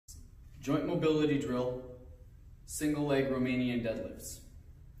Joint mobility drill, single leg Romanian deadlifts.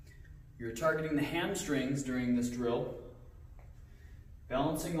 You're targeting the hamstrings during this drill.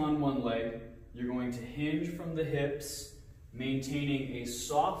 Balancing on one leg, you're going to hinge from the hips, maintaining a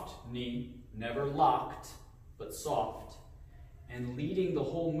soft knee, never locked, but soft, and leading the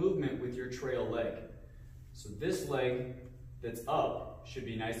whole movement with your trail leg. So this leg that's up should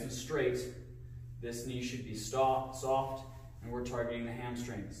be nice and straight. This knee should be soft, and we're targeting the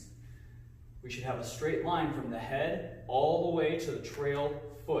hamstrings. We should have a straight line from the head all the way to the trail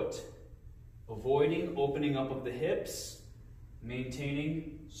foot, avoiding opening up of the hips,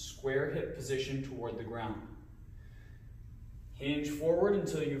 maintaining square hip position toward the ground. Hinge forward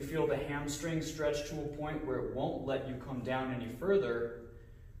until you feel the hamstring stretch to a point where it won't let you come down any further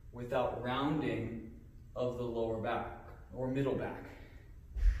without rounding of the lower back or middle back.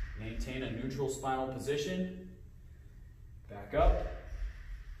 Maintain a neutral spinal position. Back up.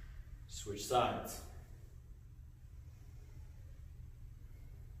 Switch sides.